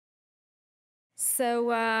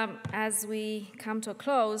So as we come to a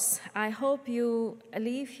close, I hope you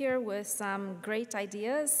leave here with some great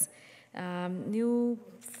ideas, new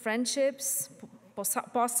friendships,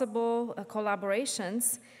 possible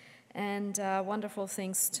collaborations, and wonderful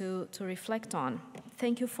things to reflect on.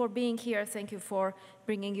 Thank you for being here. Thank you for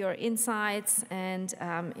bringing your insights and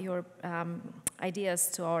your ideas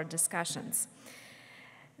to our discussions.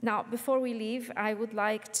 Now, before we leave, I would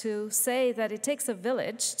like to say that it takes a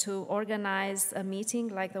village to organize a meeting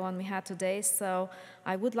like the one we had today, so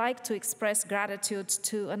I would like to express gratitude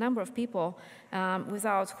to a number of people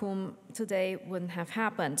without whom today wouldn't have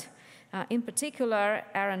happened. In particular,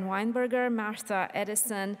 Aaron Weinberger, Martha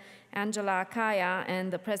Edison, Angela Kaya,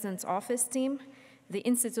 and the President's Office team, the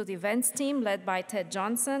Institute Events team led by Ted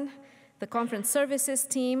Johnson, the Conference Services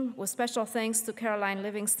team, with special thanks to Caroline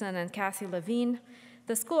Livingston and Kathy Levine,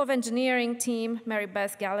 the School of Engineering team, Mary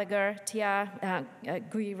Beth Gallagher, Tia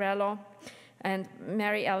Guirello, and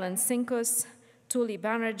Mary Ellen Sinkus, Tuli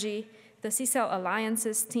Banerjee, the CSEL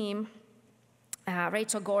Alliances team,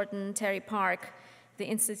 Rachel Gordon, Terry Park, the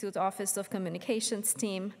Institute Office of Communications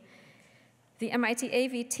team, the MIT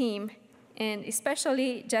AV team, and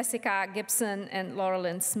especially Jessica Gibson and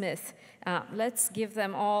Laurelyn Smith. Let's give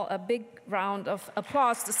them all a big round of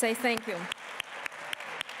applause to say thank you.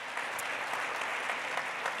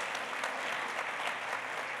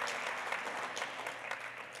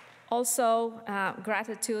 Also,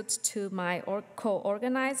 gratitude to my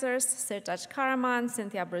co-organizers, Sirtaj Karaman,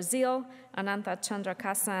 Cynthia Brazil, Ananta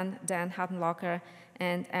Chandrakasan, Dan Hattenlocker,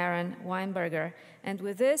 and Aaron Weinberger. And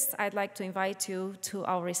with this, I'd like to invite you to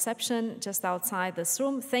our reception just outside this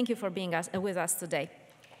room. Thank you for being with us today.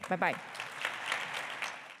 Bye-bye.